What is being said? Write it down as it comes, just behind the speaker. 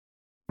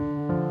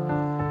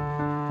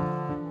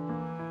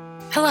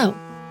Hello,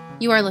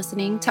 you are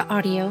listening to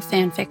Audio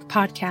Fanfic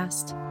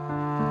Podcast.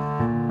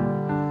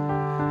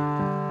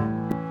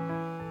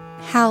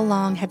 How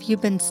Long Have You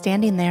Been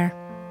Standing There?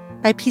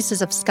 By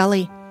Pieces of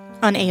Scully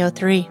on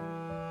AO3.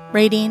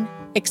 Rating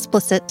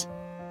explicit.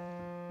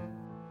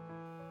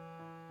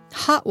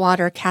 Hot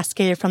water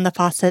cascaded from the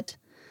faucet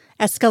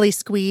as Scully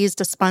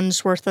squeezed a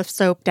sponge's worth of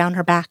soap down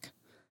her back.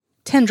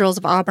 Tendrils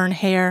of auburn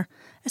hair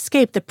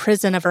escaped the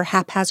prison of her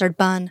haphazard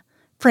bun,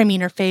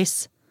 framing her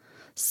face,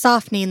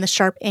 softening the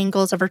sharp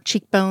angles of her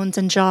cheekbones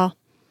and jaw,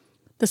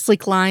 the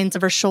sleek lines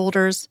of her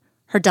shoulders,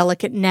 her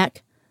delicate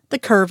neck, the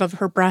curve of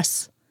her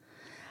breasts.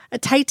 A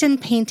Titan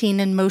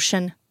painting in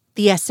motion,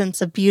 the essence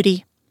of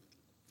beauty.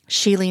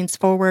 She leans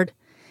forward,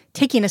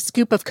 taking a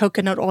scoop of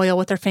coconut oil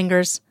with her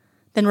fingers,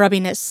 then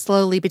rubbing it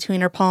slowly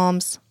between her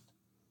palms.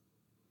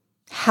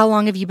 "How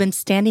long have you been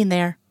standing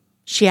there?"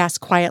 she asked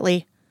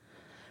quietly.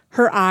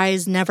 Her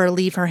eyes never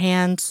leave her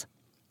hands.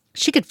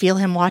 She could feel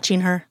him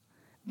watching her,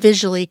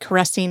 visually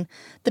caressing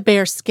the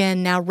bare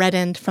skin now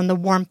reddened from the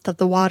warmth of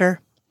the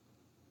water.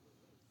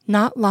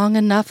 "Not long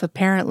enough,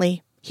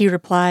 apparently," he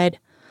replied,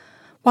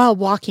 while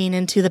walking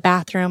into the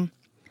bathroom,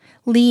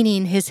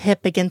 leaning his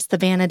hip against the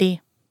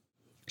vanity.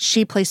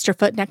 She placed her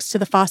foot next to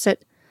the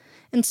faucet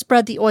and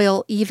spread the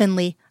oil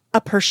evenly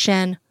up her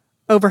shin,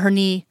 over her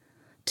knee,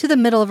 to the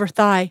middle of her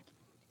thigh,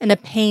 in a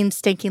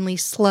painstakingly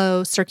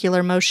slow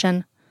circular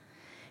motion.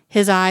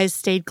 His eyes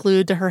stayed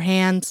glued to her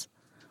hands,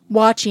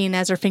 watching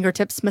as her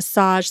fingertips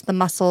massaged the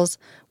muscles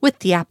with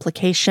the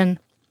application.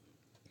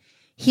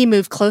 He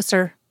moved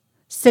closer,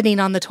 sitting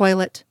on the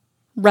toilet,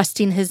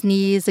 resting his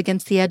knees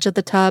against the edge of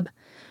the tub.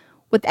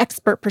 With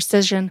expert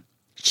precision,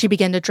 she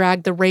began to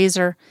drag the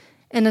razor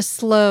in a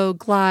slow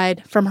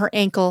glide from her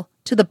ankle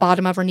to the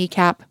bottom of her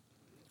kneecap,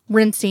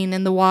 rinsing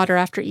in the water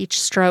after each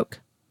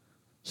stroke.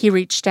 He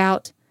reached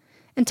out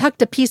and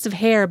tucked a piece of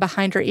hair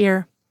behind her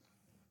ear.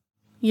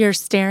 "You're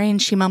staring,"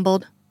 she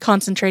mumbled,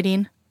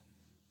 concentrating.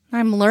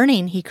 "I'm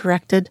learning," he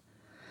corrected.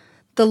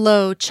 The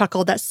low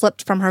chuckle that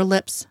slipped from her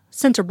lips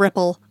sent a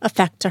ripple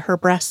effect to her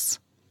breasts.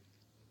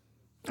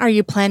 "Are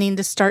you planning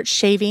to start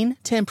shaving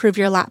to improve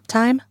your lap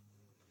time?"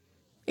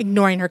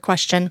 Ignoring her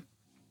question.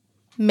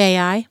 "May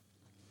I?"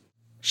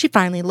 She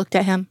finally looked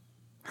at him,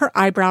 her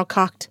eyebrow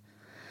cocked,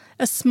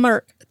 a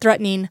smirk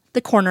threatening the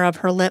corner of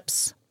her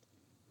lips.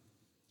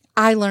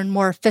 "I learn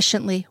more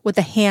efficiently with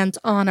a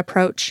hands-on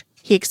approach,"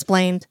 he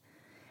explained,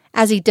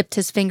 as he dipped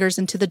his fingers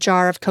into the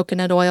jar of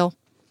coconut oil.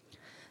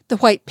 The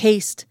white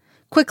paste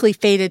quickly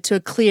faded to a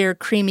clear,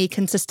 creamy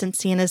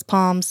consistency in his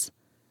palms.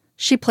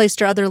 She placed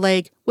her other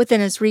leg within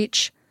his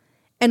reach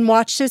and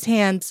watched his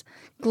hands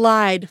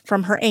glide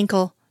from her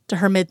ankle to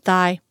her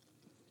mid-thigh.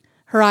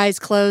 Her eyes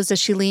closed as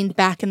she leaned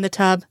back in the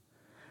tub,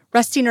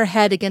 resting her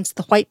head against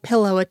the white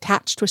pillow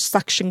attached with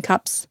suction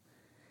cups.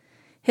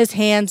 His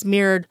hands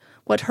mirrored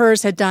what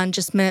hers had done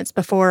just minutes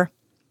before,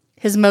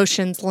 his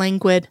motions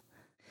languid.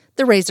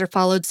 The razor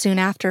followed soon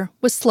after,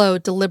 with slow,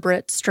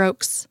 deliberate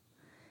strokes.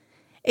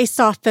 A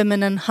soft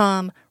feminine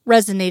hum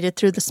resonated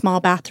through the small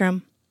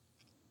bathroom.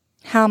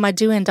 "How am I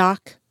doing,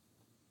 Doc?"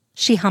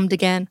 She hummed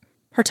again,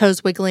 her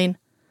toes wiggling.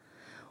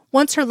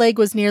 Once her leg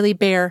was nearly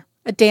bare,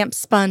 a damp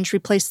sponge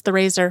replaced the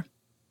razor.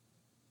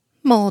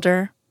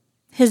 "Mulder."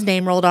 His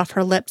name rolled off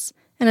her lips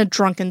in a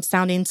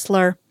drunken-sounding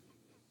slur.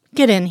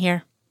 "Get in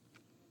here."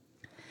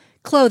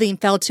 Clothing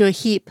fell to a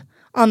heap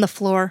on the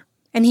floor,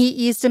 and he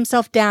eased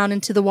himself down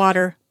into the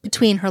water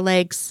between her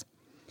legs.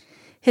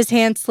 His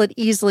hands slid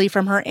easily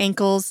from her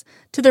ankles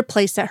to their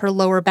place at her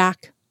lower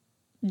back.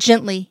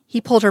 Gently, he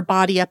pulled her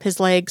body up his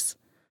legs,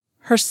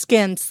 her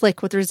skin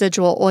slick with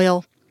residual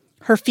oil,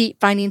 her feet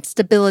finding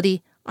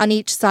stability on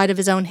each side of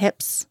his own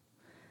hips.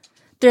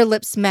 Their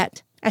lips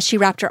met as she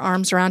wrapped her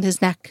arms around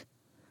his neck.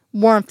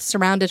 Warmth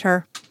surrounded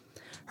her,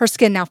 her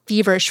skin now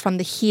feverish from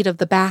the heat of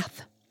the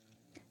bath.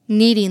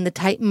 Kneading the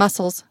tight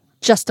muscles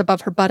just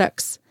above her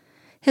buttocks,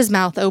 his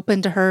mouth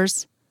opened to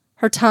hers,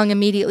 her tongue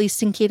immediately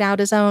sinking out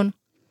his own.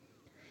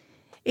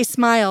 A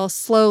smile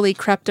slowly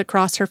crept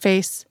across her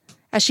face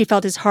as she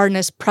felt his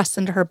hardness press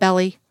into her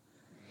belly.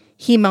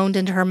 He moaned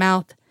into her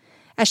mouth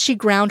as she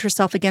ground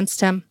herself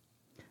against him.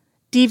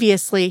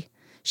 Deviously,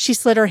 she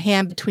slid her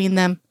hand between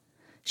them.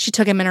 She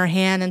took him in her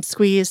hand and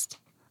squeezed,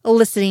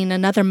 eliciting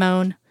another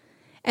moan,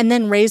 and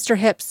then raised her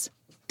hips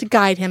to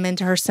guide him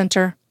into her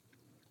center.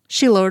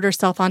 She lowered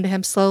herself onto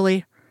him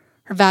slowly,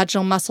 her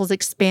vaginal muscles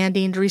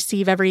expanding to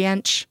receive every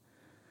inch,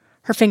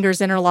 her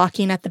fingers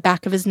interlocking at the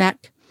back of his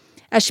neck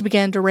as she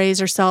began to raise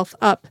herself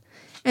up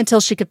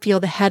until she could feel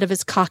the head of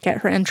his cock at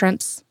her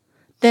entrance,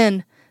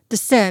 then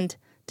descend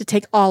to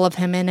take all of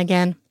him in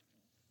again.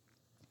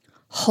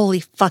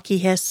 "Holy fuck," he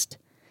hissed,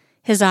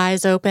 his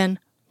eyes open,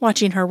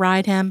 watching her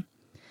ride him,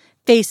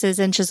 faces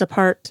inches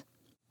apart.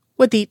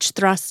 With each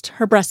thrust,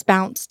 her breast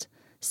bounced,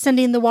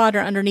 sending the water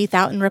underneath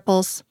out in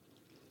ripples.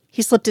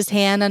 He slipped his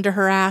hand under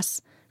her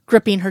ass,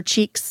 gripping her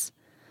cheeks.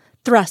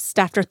 Thrust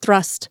after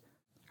thrust,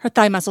 her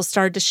thigh muscles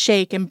started to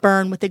shake and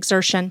burn with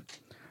exertion.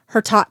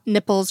 Her taut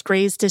nipples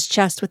grazed his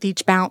chest with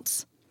each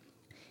bounce.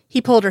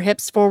 He pulled her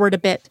hips forward a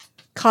bit,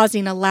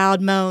 causing a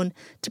loud moan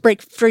to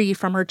break free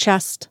from her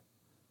chest.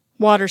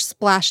 Water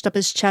splashed up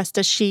his chest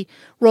as she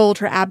rolled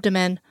her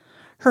abdomen,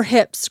 her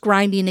hips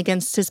grinding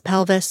against his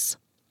pelvis.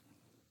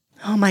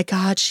 "Oh my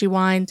God," she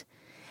whined,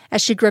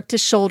 as she gripped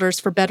his shoulders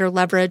for better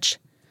leverage.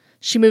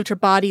 She moved her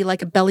body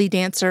like a belly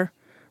dancer,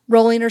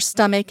 rolling her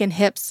stomach and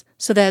hips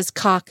so that his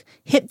cock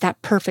hit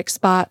that perfect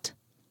spot.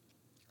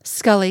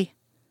 Scully.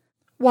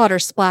 Water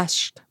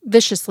splashed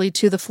viciously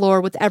to the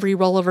floor with every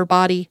roll of her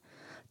body,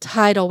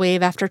 tidal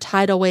wave after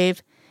tidal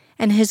wave,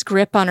 and his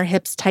grip on her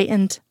hips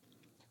tightened.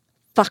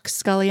 "Fuck,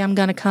 Scully, I'm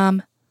gonna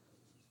come."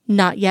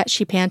 "Not yet,"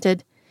 she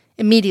panted,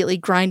 immediately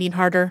grinding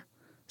harder.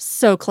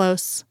 So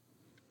close.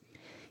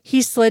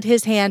 He slid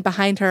his hand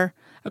behind her,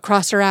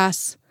 across her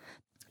ass.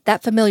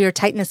 That familiar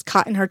tightness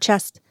caught in her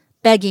chest,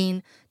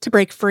 begging to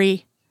break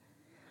free.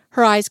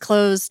 Her eyes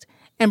closed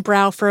and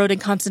brow furrowed in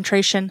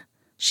concentration.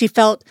 She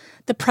felt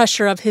the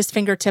pressure of his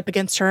fingertip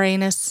against her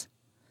anus.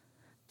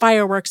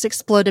 Fireworks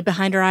exploded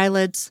behind her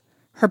eyelids.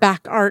 Her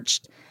back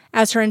arched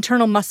as her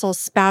internal muscles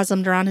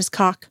spasmed around his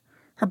cock.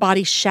 Her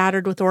body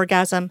shattered with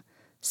orgasm,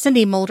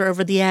 sending Mulder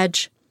over the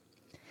edge.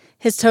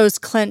 His toes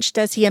clenched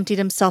as he emptied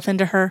himself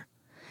into her.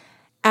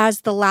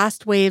 As the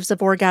last waves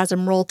of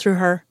orgasm rolled through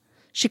her,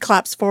 she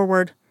collapsed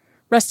forward,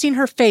 resting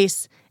her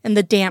face in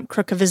the damp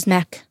crook of his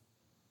neck.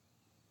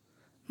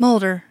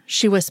 "Mulder,"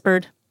 she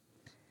whispered.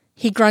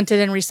 He grunted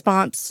in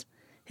response,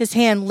 his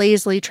hand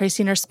lazily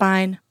tracing her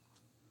spine.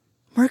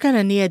 "We're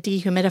gonna need a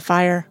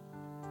dehumidifier."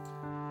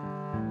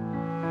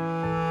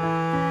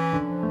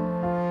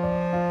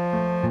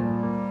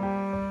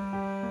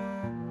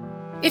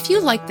 If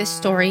you like this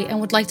story and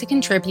would like to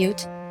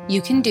contribute,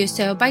 you can do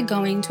so by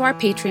going to our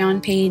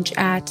Patreon page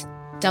at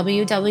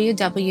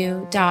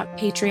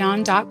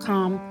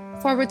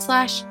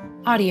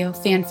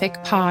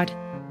www.patreon.com/audiofanficpod.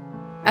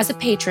 As a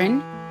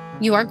patron,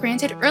 you are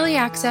granted early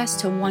access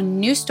to one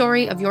new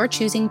story of your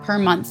choosing per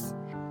month.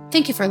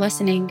 Thank you for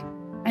listening,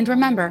 and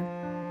remember,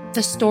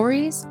 the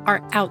stories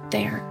are out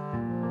there.